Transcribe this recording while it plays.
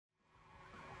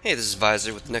Hey, this is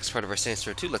Visor with the next part of our Saints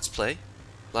Row 2 Let's Play.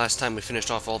 Last time we finished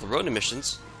off all the road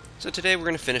missions, so today we're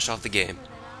going to finish off the game.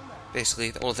 Basically,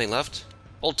 the only thing left,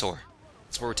 Old Tour.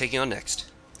 That's what we're taking on next.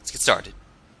 Let's get started.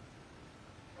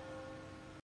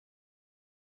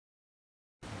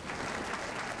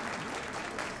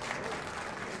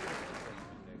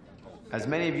 As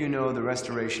many of you know, the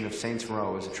restoration of Saints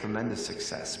Row is a tremendous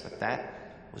success, but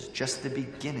that was just the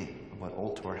beginning of what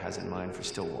Old Tour has in mind for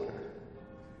Stillwater.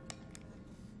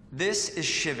 This is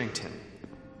Shivington.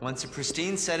 Once a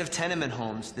pristine set of tenement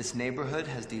homes, this neighborhood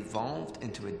has devolved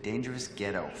into a dangerous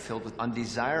ghetto filled with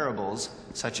undesirables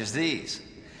such as these.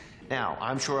 Now,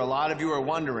 I'm sure a lot of you are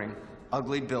wondering,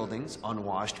 ugly buildings,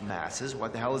 unwashed masses,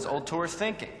 what the hell is Old Tour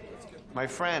thinking? My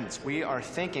friends, we are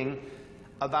thinking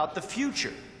about the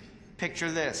future.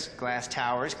 Picture this, glass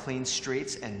towers, clean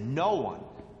streets, and no one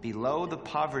below the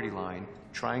poverty line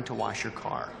trying to wash your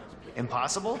car.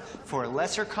 Impossible? For a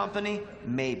lesser company,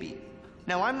 maybe.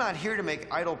 Now, I'm not here to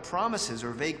make idle promises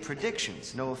or vague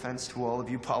predictions. No offense to all of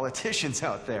you politicians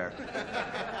out there.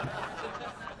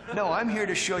 No, I'm here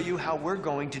to show you how we're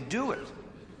going to do it.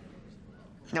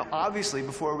 Now, obviously,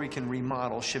 before we can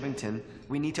remodel Shivington,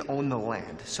 we need to own the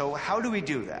land. So how do we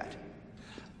do that?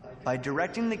 By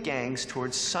directing the gangs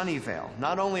towards Sunnyvale.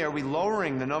 Not only are we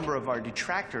lowering the number of our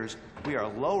detractors, we are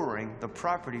lowering the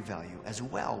property value as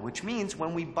well, which means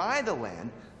when we buy the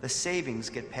land, the savings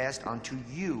get passed on to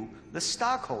you, the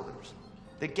stockholders.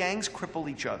 The gangs cripple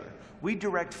each other. We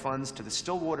direct funds to the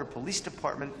Stillwater Police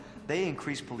Department, they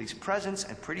increase police presence,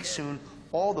 and pretty soon,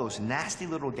 all those nasty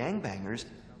little gangbangers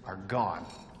are gone.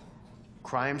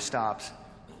 Crime stops,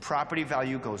 property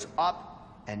value goes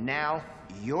up, and now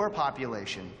your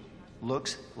population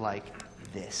looks like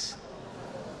this.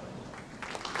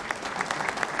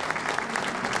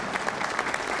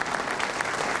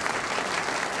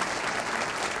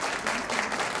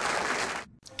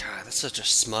 God, that's such a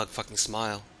smug fucking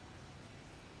smile.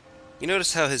 You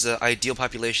notice how his ideal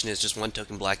population is just one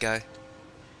token black guy?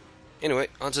 Anyway,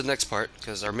 on to the next part,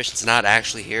 because our mission's not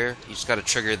actually here. You just gotta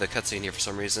trigger the cutscene here for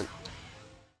some reason.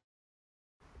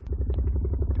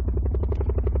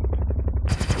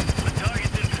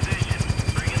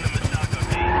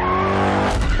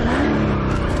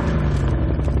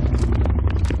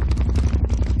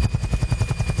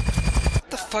 What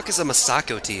the fuck is a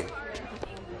Masako team?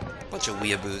 Bunch of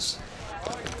weeaboos.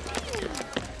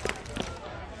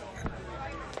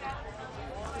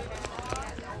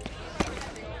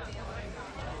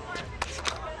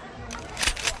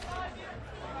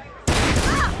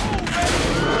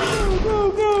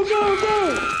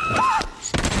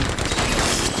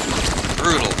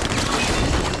 Brutal.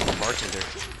 Bartender.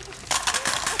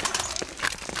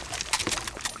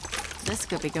 This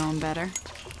could be going better.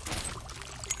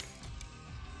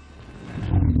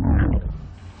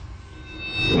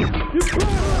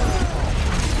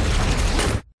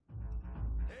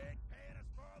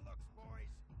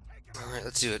 Alright,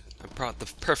 let's do it. I brought the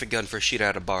perfect gun for a shootout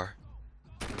at a bar.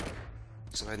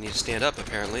 So I need to stand up,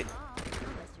 apparently.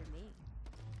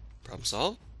 Problem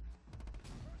solved?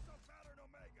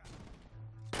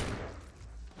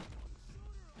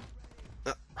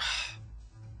 I've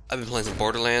been playing some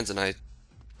Borderlands and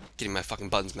getting my fucking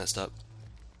buttons messed up.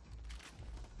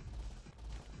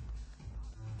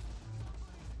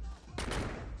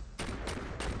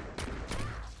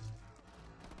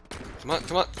 Come on,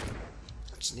 come on.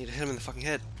 I just need to hit him in the fucking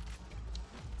head.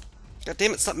 God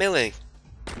damn it, stop meleeing.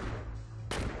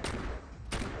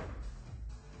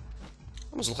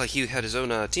 Almost looked like he had his own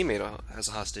teammate as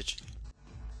a hostage.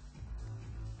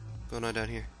 What's going on down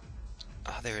here?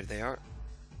 Ah, there they are.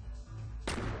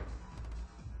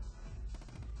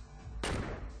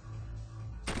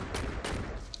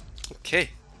 Okay.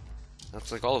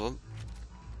 Looks like all of them.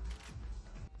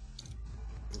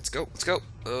 Let's go, let's go.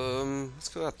 Let's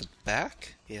go out the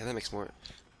back? Yeah, that makes more...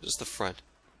 Just the front.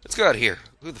 Let's go out here.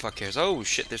 Who the fuck cares? Oh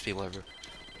shit, there's people everywhere.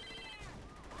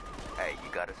 Hey,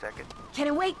 you got a second? Can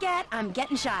it wait, Gat? I'm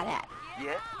getting shot at.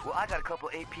 Yeah? Well, I got a couple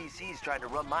APCs trying to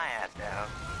run my ass down.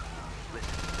 Listen,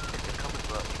 if they're coming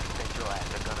for us, you can bet your ass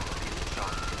they're gonna compete with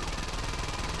Sean.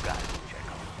 You gotta go check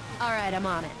on them. All right, I'm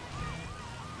on it.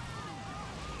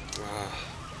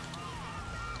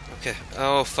 Okay.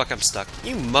 Oh, fuck, I'm stuck.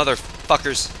 You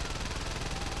motherfuckers.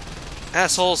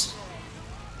 Assholes.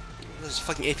 Those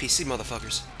fucking APC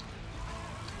motherfuckers.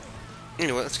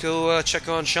 Anyway, let's go check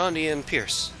on Shondi and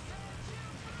Pierce.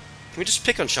 Can we just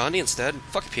pick on Shondi instead?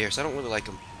 Fuck Pierce, I don't really like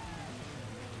him.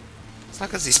 It's not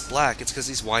because he's black, it's because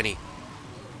he's whiny.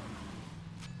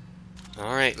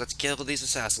 Alright, let's kill these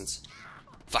assassins.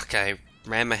 Fuck, I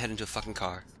ran my head into a fucking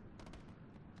car.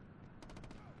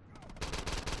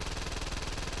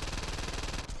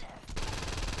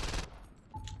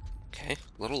 Okay,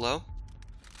 a little low.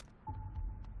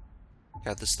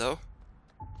 Got this though.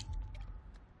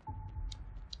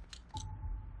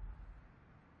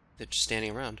 They're just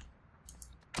standing around.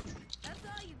 That's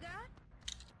all you got?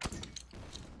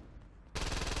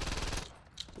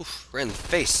 Oof, right in the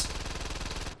face.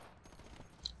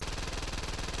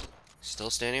 Still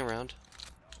standing around.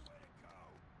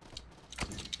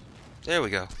 There we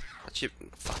go. That's you.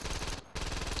 Fuck.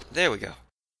 There we go.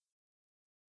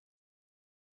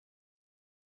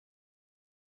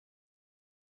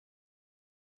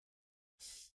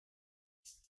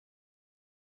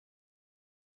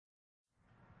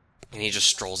 And he just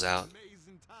strolls out.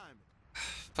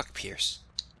 Fuck Pierce.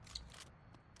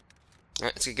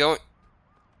 Alright, let's get going.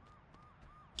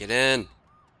 Get in.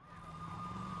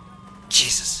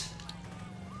 Jesus.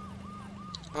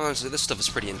 Honestly, this stuff is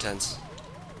pretty intense.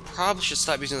 Probably should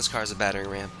stop using this car as a battering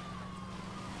ram.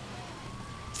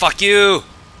 Fuck you!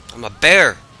 I'm a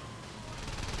bear!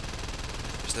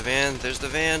 There's the van, there's the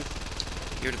van.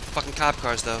 You're the fucking cop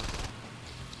cars, though.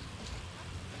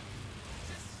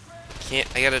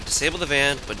 I gotta disable the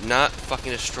van, but not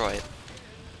fucking destroy it.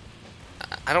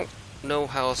 I don't know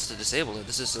how else to disable it.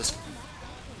 This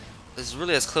is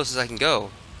really as close as I can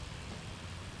go.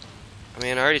 I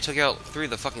mean, I already took out 3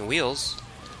 of the fucking wheels.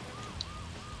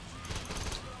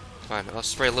 Fine, I'll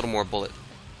spray a little more bullet.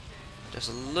 Just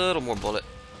a little more bullet.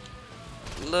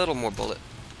 A little more bullet.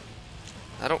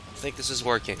 I don't think this is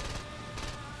working.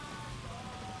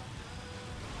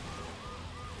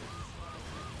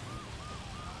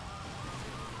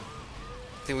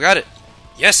 I think we got it.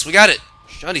 Yes, we got it.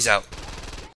 Shotty's out.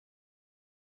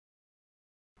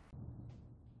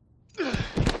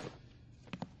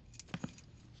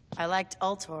 I liked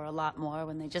Ultor a lot more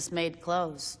when they just made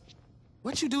clothes.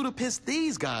 What you do to piss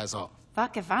these guys off?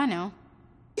 Fuck if I know.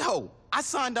 Yo, I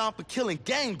signed on for killing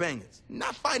gangbangers,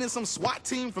 not fighting some SWAT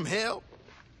team from hell.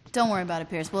 Don't worry about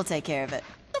it, Pierce. We'll take care of it.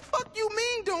 The fuck you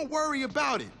mean don't worry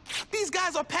about it? These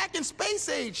guys are packing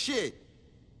space-age shit.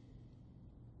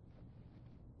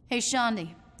 Hey,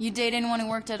 Shaundi, you date anyone who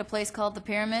worked at a place called the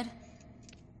Pyramid?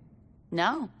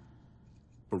 No.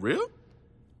 For real?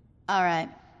 All right.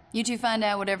 You two find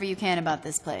out whatever you can about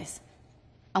this place.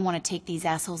 I want to take these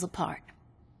assholes apart.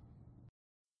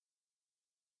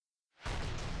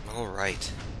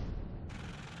 Alright.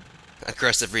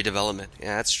 Aggressive redevelopment.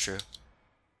 Yeah, that's true.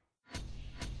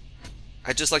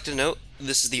 I'd just like to note,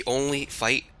 this is the only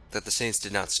fight that the Saints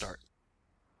did not start.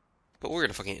 But we're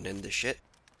gonna fucking end this shit.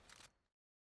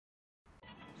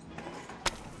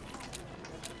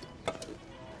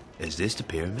 Is this the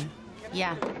pyramid?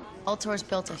 Yeah. Ultor's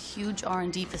built a huge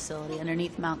R&D facility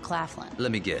underneath Mount Claflin.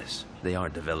 Let me guess. They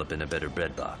aren't developing a better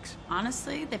bread box.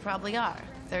 Honestly, they probably are.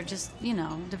 They're just, you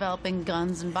know, developing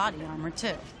guns and body armor,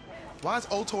 too. Why is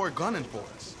Ultor gunning for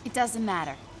us? It doesn't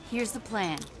matter. Here's the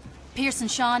plan. Pierce and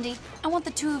Shaundi, I want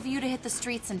the 2 of you to hit the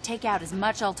streets and take out as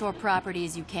much Ultor property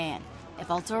as you can. If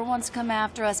Ultor wants to come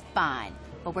after us, fine.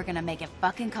 But we're gonna make it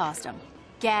fucking cost them.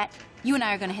 Gat, you and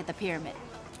I are gonna hit the pyramid.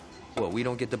 What, we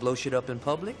don't get to blow shit up in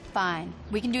public? Fine.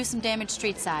 We can do some damage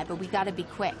street side, but we gotta be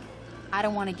quick. I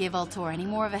don't want to give Ultor any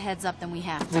more of a heads up than we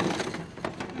have to.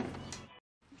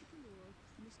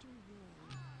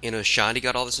 You know, Shaundi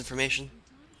got all this information?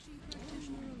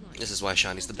 This is why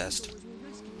Shaundi's the best.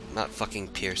 Not fucking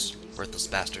Pierce, worthless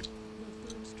bastard.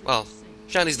 Well,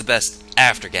 Shaundi's the best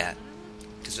after Gat.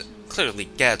 Because clearly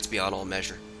Gat's beyond all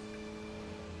measure.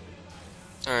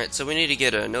 Alright, so we need to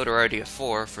get a notoriety of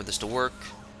 4 for this to work.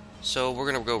 So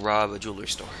we're gonna go rob a jewelry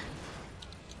store.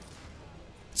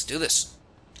 Let's do this.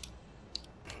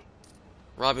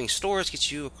 Robbing stores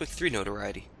gets you a quick 3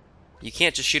 notoriety. You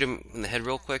can't just shoot him in the head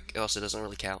real quick, else it doesn't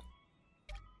really count.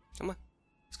 Come on.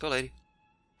 Let's go, lady.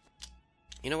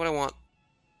 You know what I want.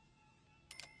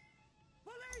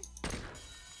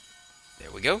 There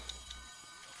we go.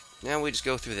 Now we just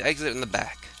go through the exit in the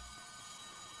back.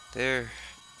 There.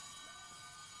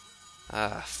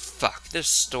 Fuck. This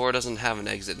store doesn't have an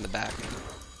exit in the back.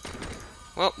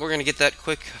 Well, we're gonna get that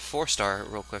quick 4-star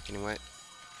real quick anyway.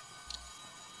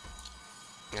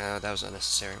 That was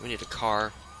unnecessary. We need a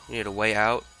car. We need a way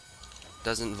out.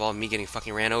 Doesn't involve me getting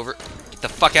fucking ran over. Get the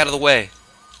fuck out of the way!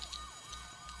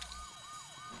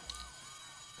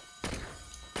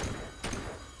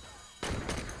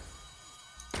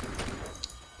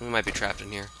 We might be trapped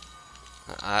in here.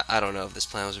 I don't know if this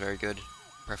plan was very good,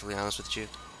 perfectly honest with you.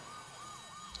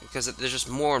 Because there's just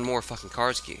more and more fucking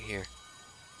cars here.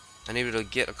 I needed to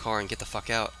get a car and get the fuck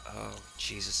out. Oh,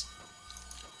 Jesus.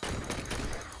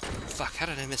 Fuck, how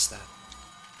did I miss that?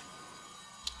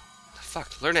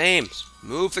 Fuck, learn to aim.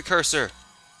 Move the cursor.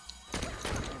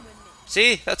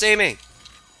 See? That's aiming.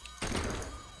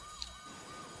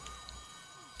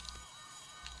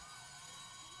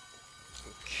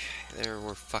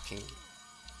 we're fucking...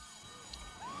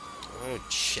 Oh,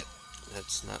 shit.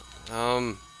 That's not...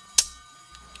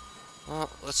 Well,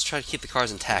 let's try to keep the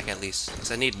cars intact, at least. Because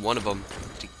I need one of them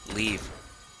to leave.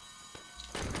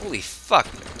 Holy fuck.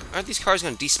 Aren't these cars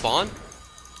gonna despawn?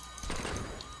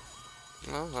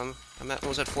 Well, I'm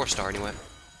almost at 4-star anyway.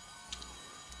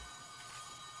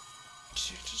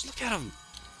 Just look at them.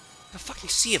 A fucking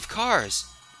sea of cars.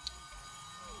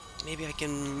 Maybe I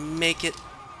can make it.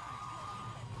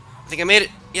 I think I made it.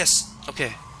 Yes.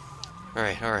 Okay.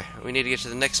 Alright, alright. We need to get to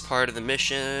the next part of the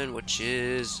mission, which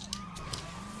is...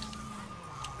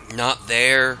 not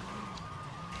there.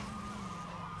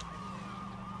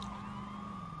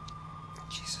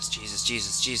 Jesus, Jesus,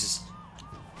 Jesus, Jesus.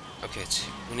 Okay,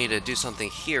 we need to do something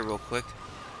here real quick.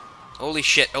 Holy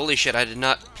shit, I did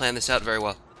not plan this out very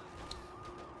well.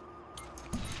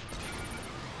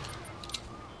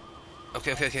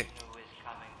 Okay, okay, okay.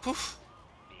 Poof.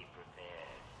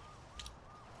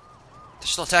 They're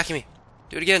still attacking me.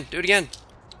 Do it again, do it again.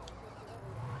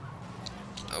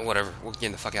 Oh, whatever, we're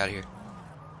getting the fuck out of here.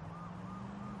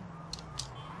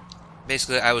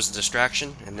 Basically, I was a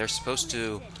distraction, and they're supposed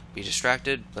to be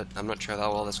distracted, but I'm not sure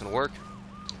how well that's gonna work.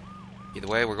 Either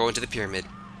way, we're going to the pyramid.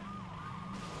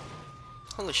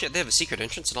 Holy shit, they have a secret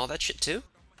entrance and all that shit too?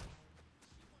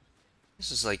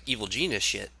 This is like evil genius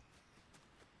shit.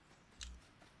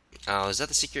 Oh, is that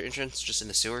the secret entrance just in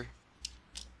the sewer?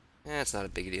 Eh, it's not a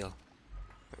big deal.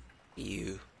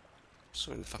 Ew. Just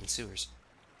in the fucking sewers.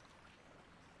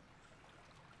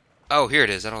 Oh, here it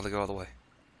is. I don't have to go all the way.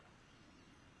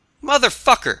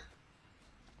 Motherfucker!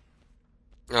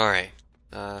 Alright.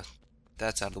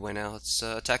 That's out of the way now. Let's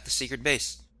attack the secret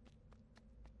base.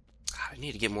 God, I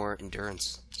need to get more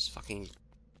endurance. This fucking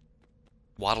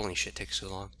waddling shit takes so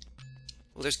long.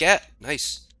 Well, there's Gat.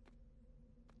 Nice.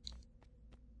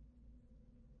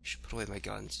 Should put away my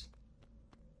guns.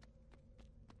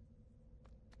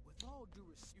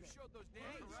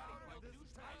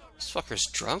 This fucker's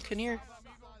drunk in here?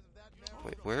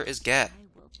 Wait, where is Gat?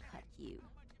 I will cut you.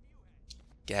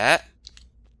 Gat?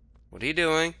 What are you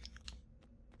doing?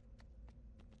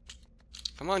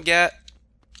 Come on, Gat.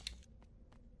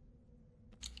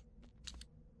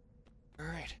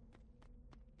 Alright.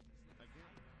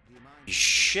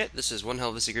 Shit, this is one hell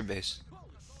of a secret base.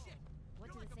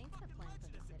 What do you think the plan for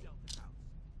the city?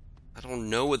 I don't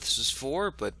know what this is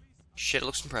for, but shit, it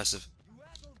looks impressive.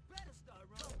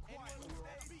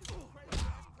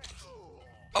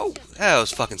 Oh, that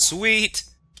was fucking sweet.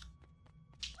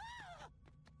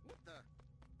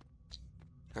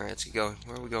 Alright, let's get going.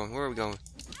 Where are we going? Where are we going?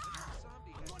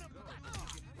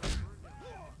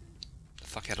 The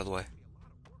fuck out of the way.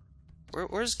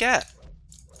 Where's Gat?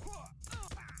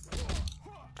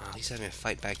 Oh, he's having a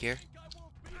fight back here.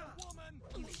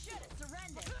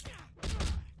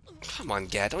 Come on,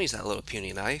 Gat, don't use that little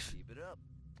puny knife.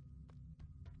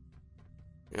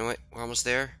 You know what? We're almost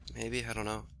there. Maybe? I don't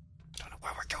know. I don't know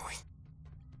where we're going.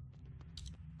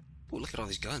 Ooh, look at all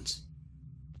these guns.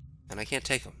 And I can't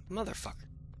take them. Motherfucker.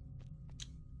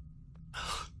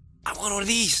 I want one of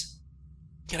these!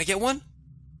 Can I get one?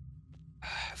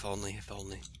 If only, if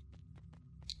only.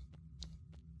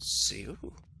 Let's see.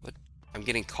 Ooh, what? I'm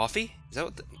getting coffee? Is that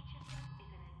what the...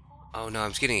 Oh no,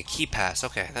 I'm just getting a key pass.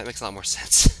 Okay, that makes a lot more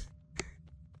sense.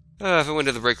 If I went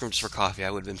to the break room just for coffee,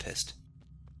 I would have been pissed.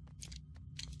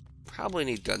 Probably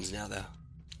need guns now, though.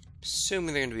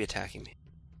 Assuming they're going to be attacking me.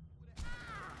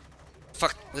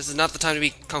 Fuck, this is not the time to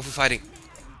be kung fu fighting.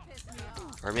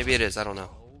 Or maybe it is, I don't know.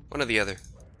 One or the other.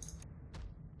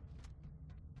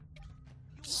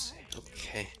 Let's see,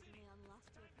 okay.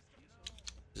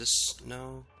 Is this,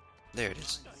 no? There it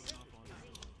is.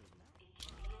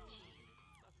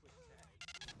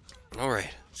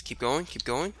 Alright, let's keep going, keep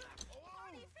going.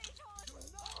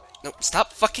 No,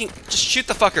 stop fucking, just shoot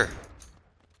the fucker.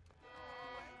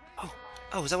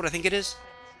 Oh, is that what I think it is?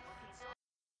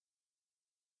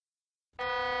 What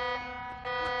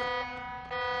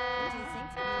do you think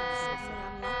the plan for the city?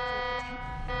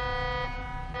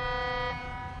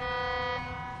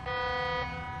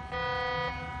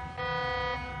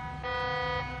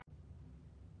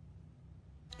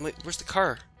 Wait, where's the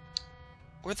car?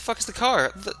 Where the fuck is the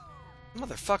car? The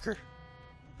motherfucker.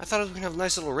 I thought we were gonna have a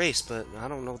nice little race, but I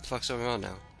don't know what the fuck's going on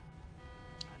now.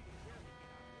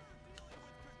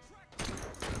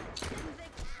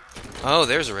 Oh,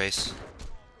 there's a race.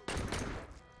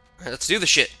 Alright, let's do the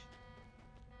shit.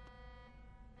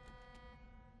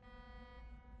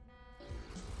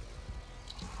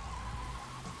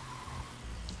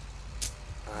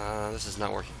 This is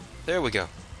not working. There we go.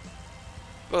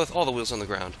 Both, all the wheels on the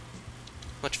ground.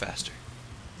 Much faster.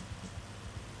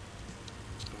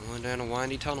 Going down a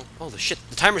windy tunnel. Oh, the shit,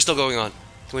 the timer's still going on.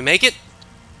 Can we make it?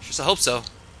 Just I hope so.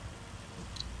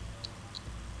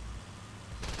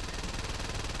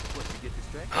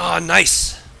 Oh,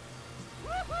 nice!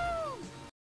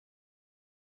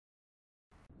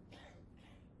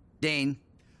 Dane,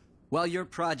 while your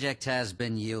project has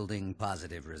been yielding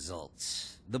positive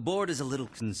results, the board is a little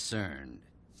concerned.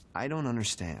 I don't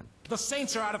understand. The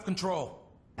Saints are out of control.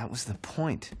 That was the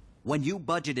point. When you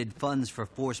budgeted funds for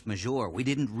force majeure, we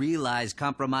didn't realize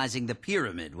compromising the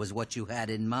pyramid was what you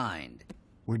had in mind.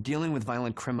 We're dealing with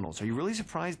violent criminals. Are you really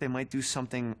surprised they might do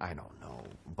something, I don't know,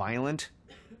 violent?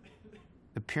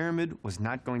 The pyramid was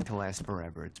not going to last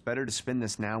forever. It's better to spin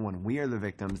this now when we are the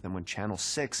victims than when Channel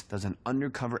 6 does an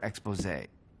undercover expose.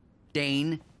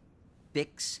 Dane,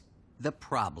 fix the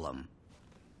problem.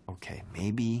 Okay,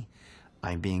 maybe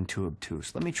I'm being too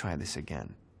obtuse. Let me try this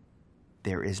again.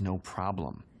 There is no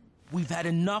problem. We've had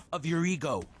enough of your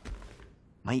ego.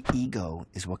 My ego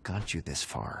is what got you this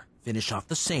far. Finish off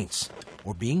the Saints,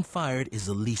 or being fired is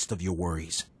the least of your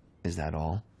worries. Is that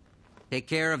all? Take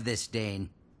care of this, Dane.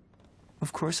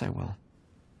 Of course I will.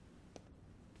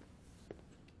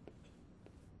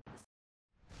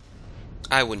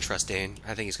 I wouldn't trust Dane.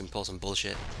 I think he's gonna pull some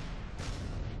bullshit.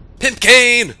 Pimp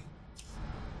cane!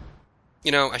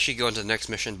 You know, I should go into the next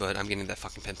mission, but I'm getting that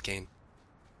fucking pimp cane.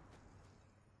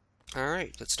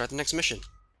 Alright, let's start the next mission.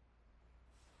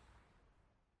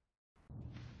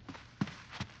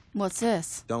 What's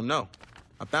this? Don't know.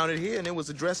 I found it here and it was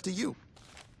addressed to you.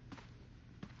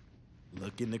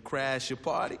 Looking to crash your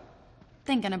party?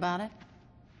 Thinking about it.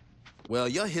 Well,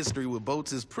 your history with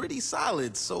boats is pretty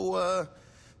solid, so,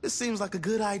 this seems like a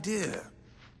good idea.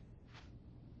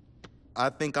 I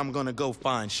think I'm gonna go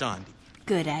find Shondi.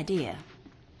 Good idea.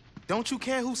 Don't you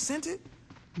care who sent it?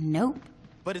 Nope.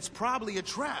 But it's probably a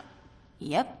trap.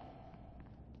 Yep.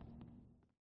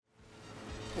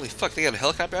 Holy fuck, they got a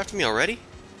helicopter after me already?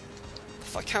 The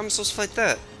fuck, how am I supposed to fight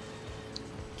that?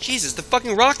 Jesus, the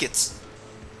fucking rockets!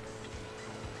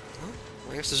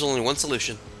 Well, I guess there's only one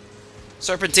solution.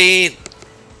 Serpentine!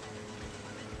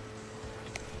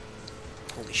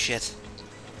 Holy shit.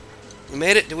 We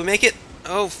made it? Did we make it?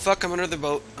 Oh fuck, I'm under the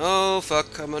boat. Oh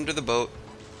fuck, I'm under the boat.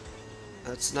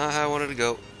 That's not how I wanted to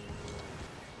go.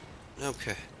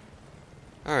 Okay.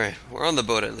 Alright, we're on the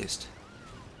boat at least.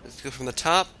 Let's go from the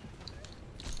top.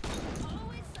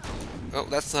 Oh,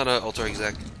 that's not an altar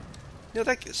exec. No,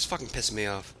 that is fucking pissing me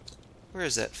off. Where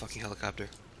is that fucking helicopter?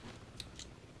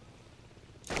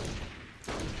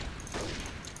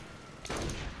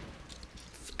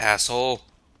 Asshole.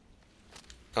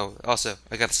 Oh, also,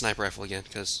 I got the sniper rifle again,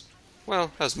 because,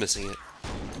 well, I was missing it.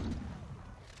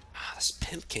 Ah, this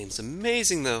pimp cane's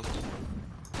amazing, though.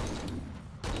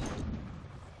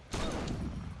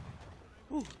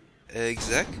 Ooh,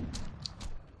 exec.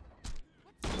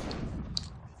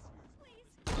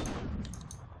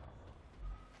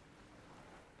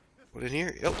 What in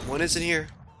here? Oh, one is in here.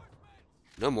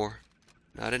 No more.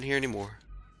 Not in here anymore.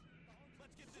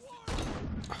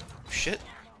 Oh, shit.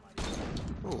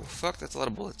 Oh, fuck, that's a lot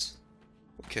of bullets.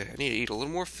 Okay, I need to eat a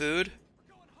little more food.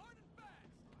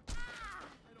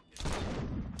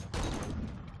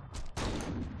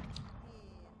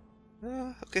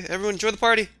 Okay, everyone enjoy the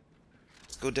party.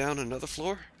 Let's go down another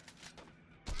floor.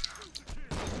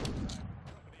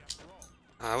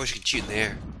 I wish I could shoot in the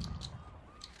air.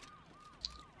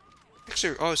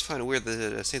 Actually, I always find it weird that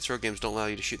the Saints Row games don't allow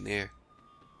you to shoot in the air.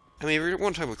 I mean, we're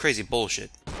one time with crazy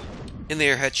bullshit. In the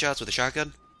air headshots with a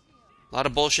shotgun. A lot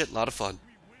of bullshit, a lot of fun.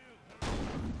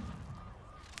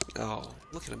 Oh,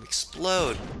 look at him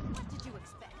explode.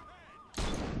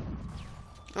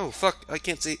 Oh, fuck, I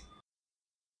can't see.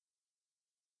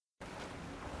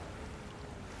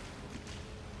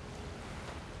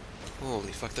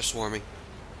 Holy fuck, they're swarming.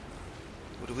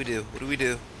 What do we do? What do we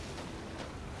do?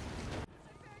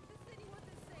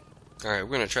 Alright,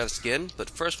 we're gonna try this again, but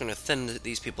first we're gonna thin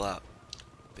these people out.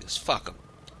 Because fuck them.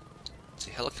 Let's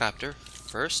see, helicopter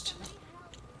first.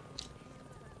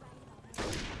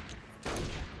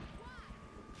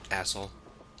 Asshole.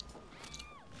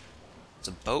 It's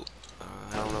a boat.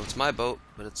 I don't know if it's my boat,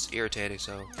 but it's irritating,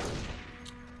 so...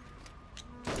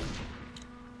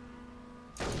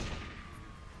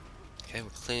 Okay, we're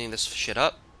cleaning this shit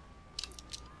up.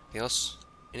 Anything else?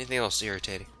 Anything else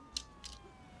irritating?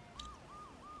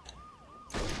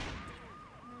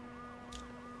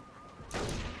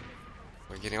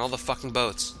 We're getting all the fucking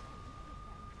boats.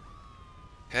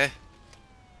 Okay. Is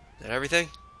that everything?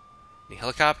 Any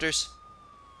helicopters?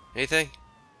 Anything?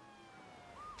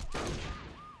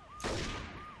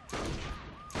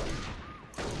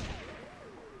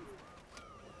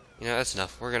 You know, that's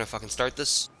enough. We're gonna fucking start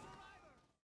this.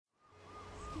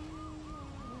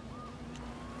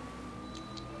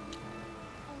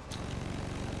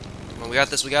 We got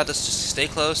this. We got this. Just stay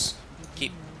close.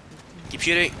 Keep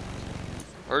shooting.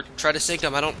 Or try to sink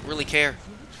them. I don't really care.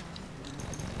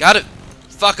 Got it.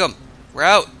 Fuck them. We're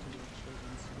out.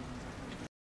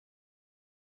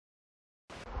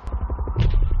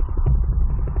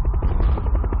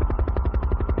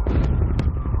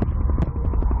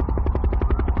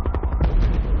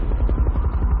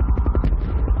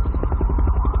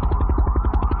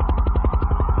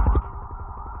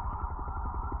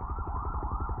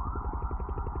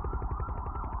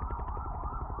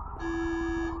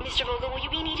 Mr. Vogel, will you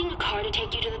be needing a car to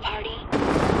take you to the party?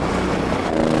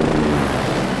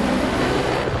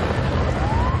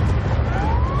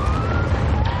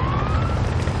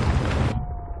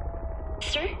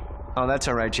 Sir? Oh, that's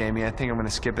all right, Jamie. I think I'm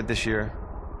gonna skip it this year.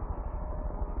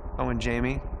 Oh, and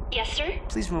Jamie, Yes, sir?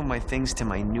 please move my things to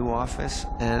my new office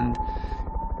and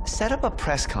set up a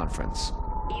press conference.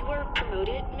 You were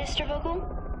promoted, Mr. Vogel?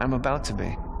 I'm about to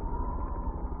be.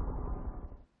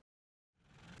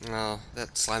 Oh,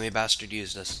 that slimy bastard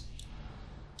used us.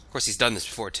 Of course, he's done this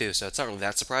before, too, so it's not really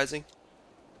that surprising.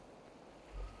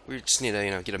 We just need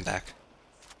to, get him back.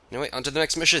 Anyway, on to the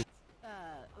next mission.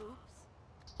 Oops.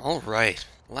 Alright,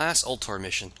 last Ultor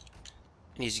mission.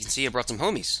 And as you can see, I brought some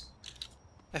homies.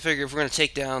 I figure if we're going to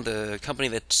take down the company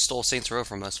that stole Saints Row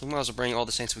from us, we might as well bring all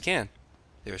the Saints we can.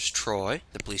 There's Troy,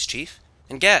 the police chief,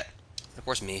 and Gat. And of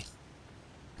course, me.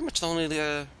 Pretty much the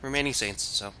only remaining Saints,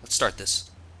 so let's start this.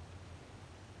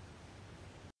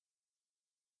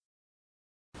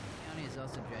 County has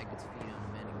also dragged its feet on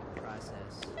amending the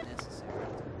process necessary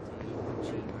to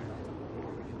achieve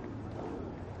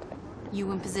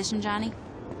You in position, Johnny?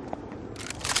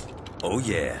 Oh,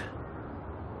 yeah.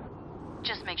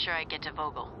 Just make sure I get to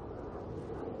Vogel.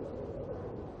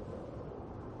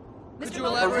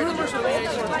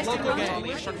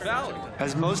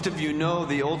 As most of you know,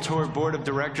 the Ultor board of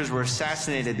directors were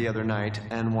assassinated the other night,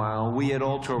 and while we at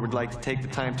Ultor would like to take the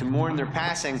time to mourn their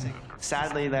passing,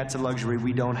 sadly that's a luxury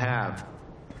we don't have.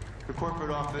 The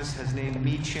corporate office has named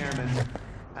me chairman,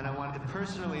 and I wanted to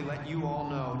personally let you all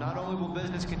know, not only will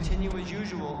business continue as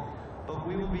usual, but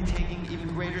we will be taking even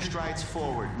greater strides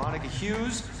forward. Monica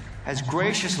Hughes has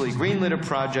graciously greenlit a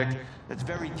project that's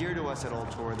very dear to us at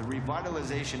Ultor, the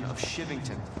revitalization of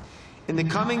Shivington. In the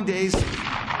coming days...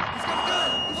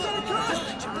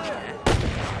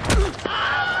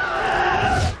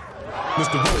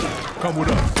 Mr. Holt, come with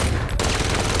us.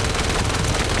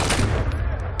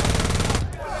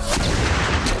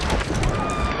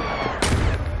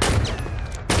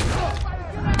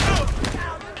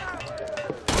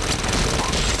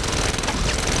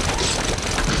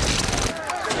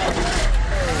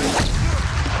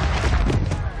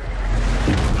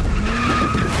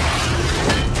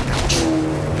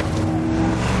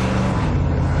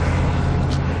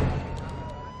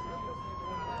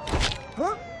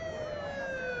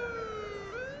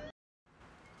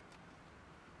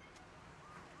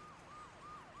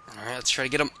 Alright, let's try to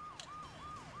get him.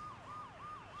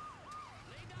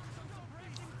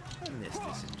 I missed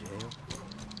this in jail.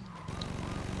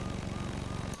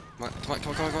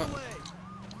 Come on.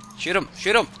 Shoot him,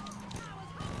 shoot him!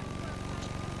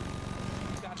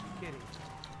 You gotta be kidding.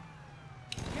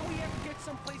 Can we ever get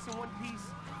someplace in one piece?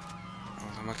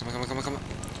 Come on.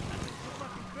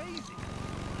 Fucking crazy.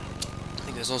 I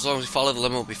think as long as we follow the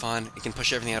limit, we'll be fine. We can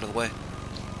push everything out of the way.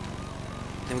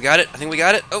 I think we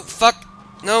got it. Oh, fuck!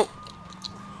 No!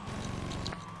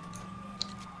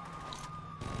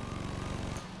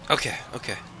 Okay.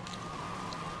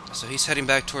 So he's heading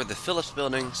back toward the Phillips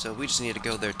building, so we just need to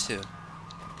go there too.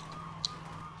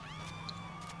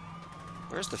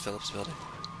 Where's the Phillips building?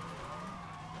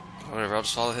 Whatever, I'll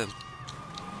just follow him.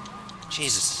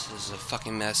 Jesus, this is a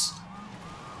fucking mess.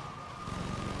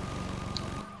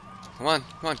 Come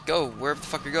on, go, wherever the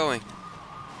fuck you're going.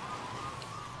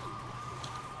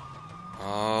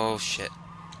 Oh, shit.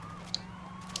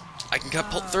 I can cut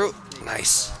pull through.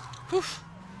 Nice. Whew.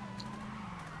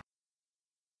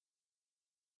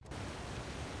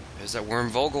 There's that worm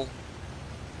Vogel.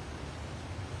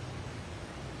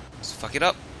 Let's fuck it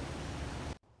up.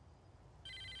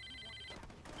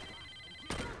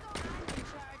 You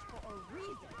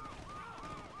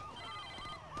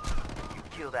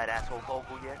kill that asshole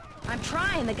Vogel yet? I'm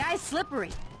trying. The guy's slippery.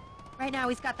 Right now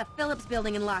he's got the Phillips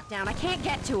building in lockdown. I can't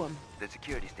get to him. The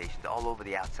security station's all over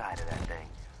the outside of that thing.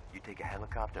 You take a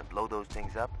helicopter and blow those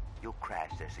things up, you'll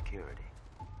crash their security.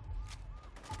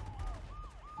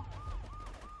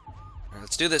 Alright,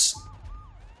 let's do this.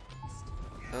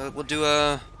 We'll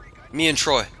do, me and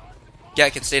Troy.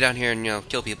 Gat can stay down here and,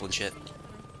 kill people and shit.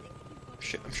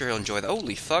 I'm sure he'll enjoy that.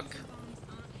 Holy fuck.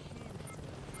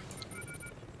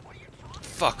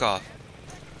 Fuck off.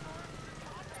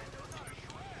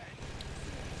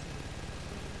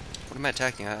 What am I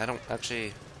attacking? I don't actually...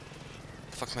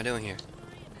 What the fuck am I doing here?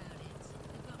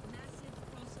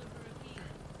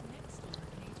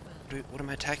 What am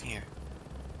I attacking here?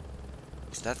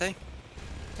 Is that thing?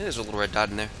 I think there's a little red dot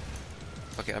in there.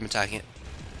 Fuck it, I'm attacking it.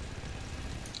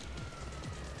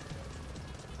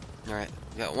 Alright,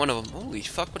 we got one of them. Holy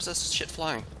fuck, what is that shit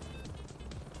flying?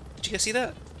 Did you guys see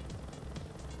that?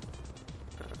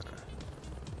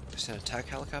 There's an attack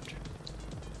helicopter?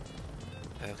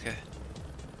 Okay.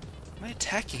 What am I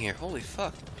attacking here? Holy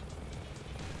fuck.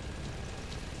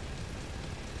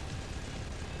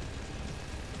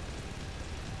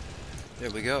 There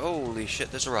we go. Holy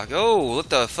shit, there's a rock. Oh, what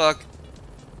the fuck?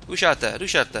 Who shot that? Who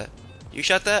shot that? You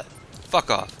shot that? Fuck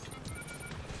off.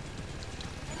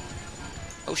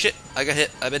 Oh shit, I got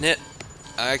hit. I've been hit.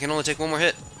 I can only take one more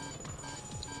hit.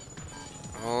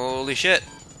 Holy shit.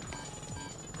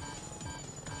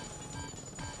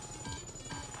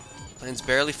 Plane's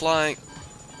barely flying.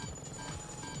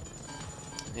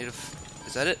 I need a...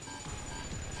 Is that it?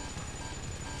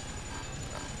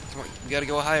 Come on, we gotta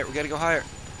go higher. We gotta go higher.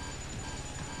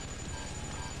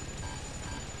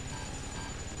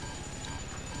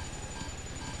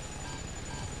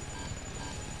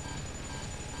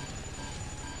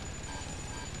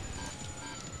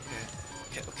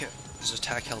 Okay. There's an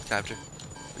attack helicopter.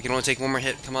 We can only take one more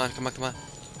hit. Come on.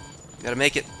 We gotta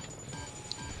make it.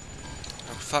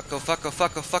 Oh fuck, oh fuck, oh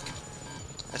fuck, oh fuck.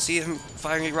 I see him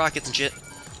firing rockets and shit.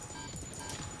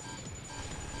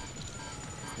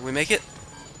 Did we make it?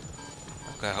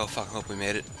 Okay, oh fuck, hope we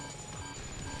made it.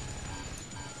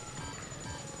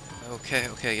 Okay,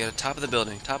 get to top of the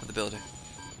building,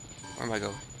 Where am I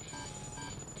going?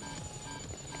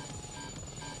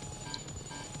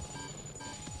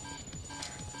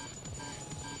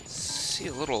 See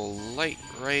a little light,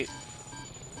 right?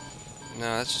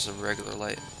 No, that's just a regular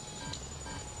light.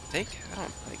 I think?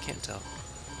 I can't tell.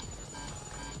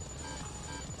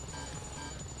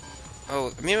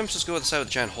 Oh, maybe I'm supposed to go with the side with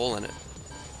a giant hole in it.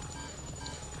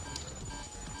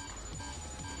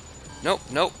 Nope.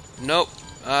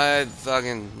 I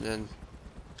fucking...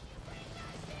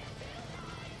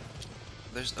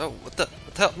 There's... Oh, what the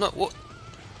hell? No, what?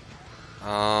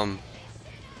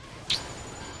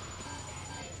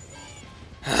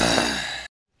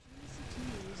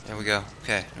 There we go.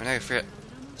 Okay, I'm not gonna forget.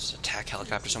 There's an attack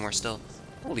helicopter somewhere still.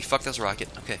 Holy fuck, that's a rocket.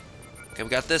 Okay, we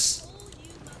got this.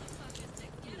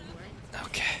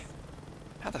 Okay.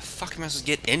 How the fuck am I supposed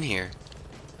to get in here?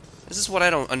 This is what I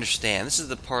don't understand. This is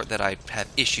the part that I have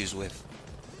issues with.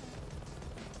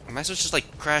 Am I supposed to just,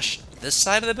 like, crash this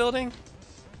side of the building?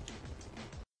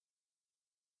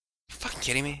 You fucking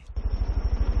kidding me?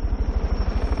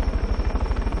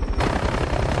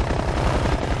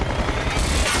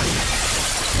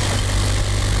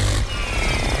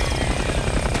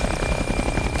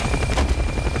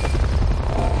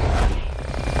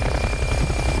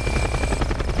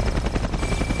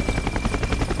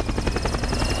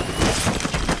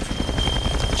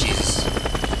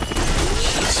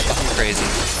 Crazy.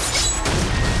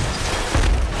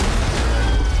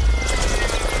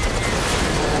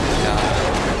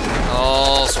 God.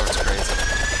 All sorts of crazy.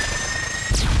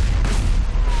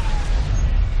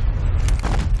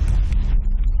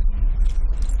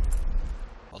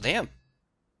 Well, damn.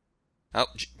 Oh,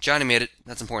 Johnny made it.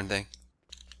 That's an important thing.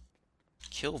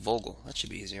 Kill Vogel. That should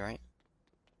be easy, right?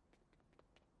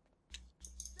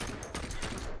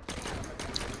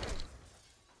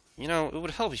 You know, it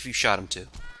would help if you shot him too.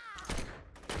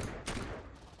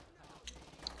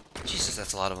 Jesus,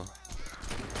 that's a lot of them.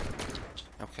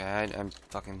 Okay, I'm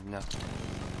fucking no.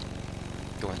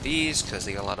 Go with these because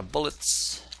they got a lot of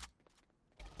bullets.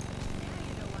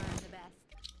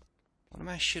 What am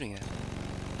I shooting at?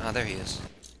 Ah, there he is.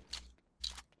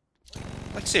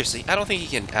 Like seriously, I don't think he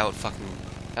can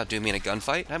outdo me in a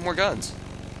gunfight. I have more guns.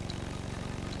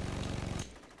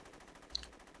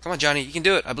 Come on, Johnny, you can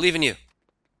do it. I believe in you.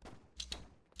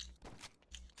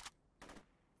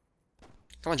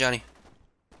 Come on, Johnny.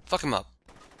 Fuck him up.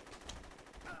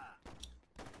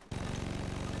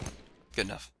 Good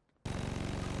enough.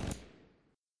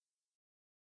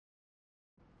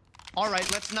 All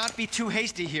right, let's not be too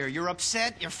hasty here. You're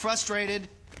upset, you're frustrated,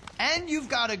 and you've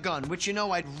got a gun, which, you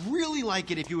know, I'd really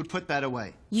like it if you would put that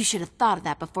away. You should have thought of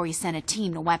that before you sent a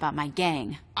team to wipe out my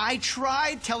gang. I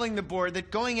tried telling the board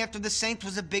that going after the Saints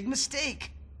was a big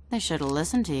mistake. They should have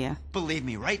listened to you. Believe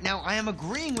me, right now I am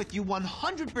agreeing with you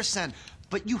 100%.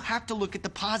 But you have to look at the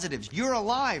positives. You're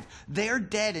alive, they're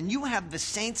dead, and you have the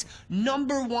Saints'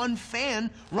 #1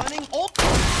 fan running all...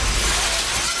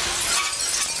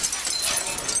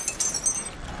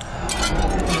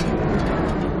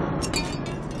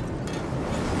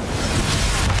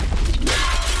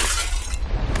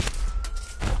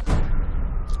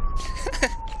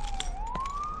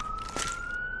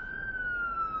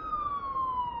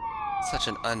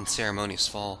 Such an unceremonious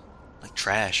fall. Like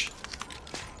trash.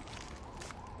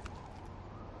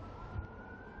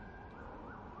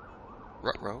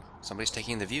 Ruh-roh. Somebody's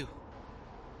taking the view.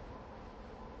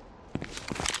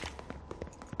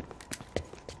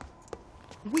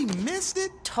 We missed it?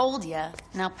 Told ya.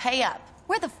 Now pay up.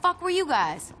 Where the fuck were you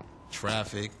guys?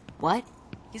 Traffic. What?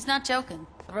 He's not joking.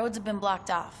 The roads have been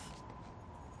blocked off.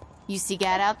 You see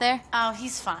Gad out there? Oh,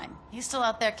 he's fine. He's still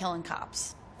out there killing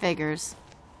cops. Figures.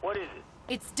 What is it?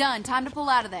 It's done. Time to pull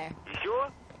out of there. You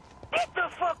sure? Get the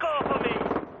fuck off of me!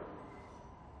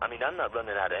 I mean, I'm not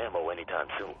running out of ammo anytime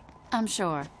soon. I'm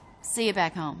sure. See you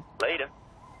back home. Later.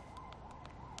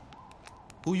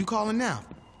 Who you calling now?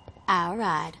 I'll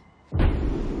ride.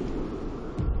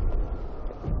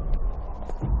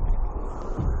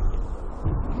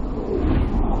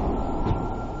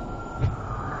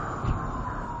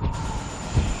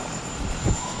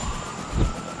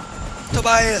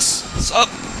 Tobias! What's up?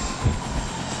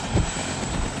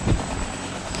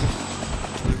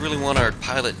 We really want our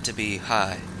pilot to be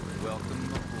high.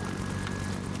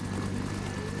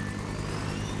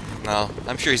 Well,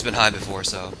 I'm sure he's been high before,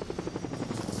 so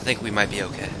I think we might be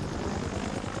okay.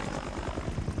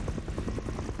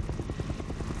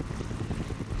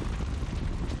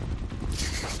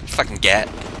 Fucking gat.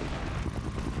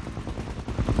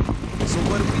 So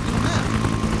what do we do now?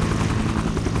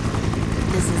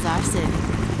 This is our city.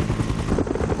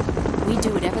 We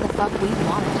do whatever the fuck we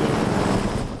want to do.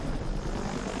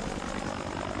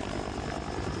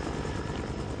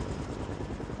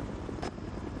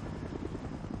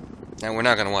 Now, we're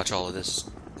not going to watch all of this.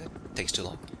 That takes too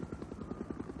long.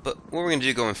 But what we're going to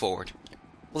do going forward?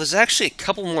 Well, there's actually a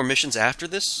couple more missions after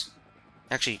this.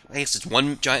 Actually, I guess it's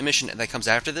one giant mission that comes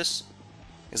after this.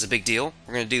 It's a big deal.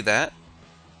 We're going to do that.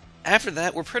 After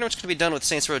that, we're pretty much going to be done with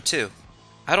Saints Row 2.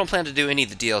 I don't plan to do any of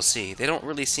the DLC. They don't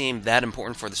really seem that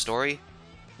important for the story.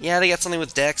 Yeah, they got something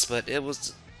with Dex, but it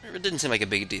didn't seem like a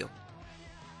big deal.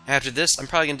 After this, I'm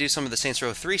probably going to do some of the Saints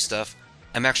Row 3 stuff.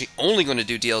 I'm actually only going to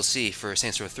do DLC for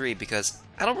Saints Row 3 because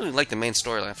I don't really like the main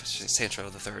storyline for Saints Row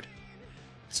the 3rd.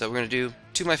 So we're going to do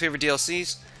 2 of my favorite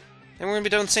DLCs, and we're going to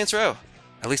be done with Saints Row.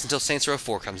 At least until Saints Row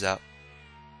 4 comes out.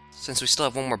 Since we still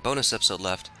have one more bonus episode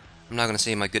left, I'm not going to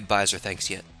say my goodbyes or thanks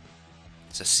yet.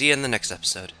 So see you in the next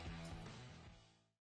episode.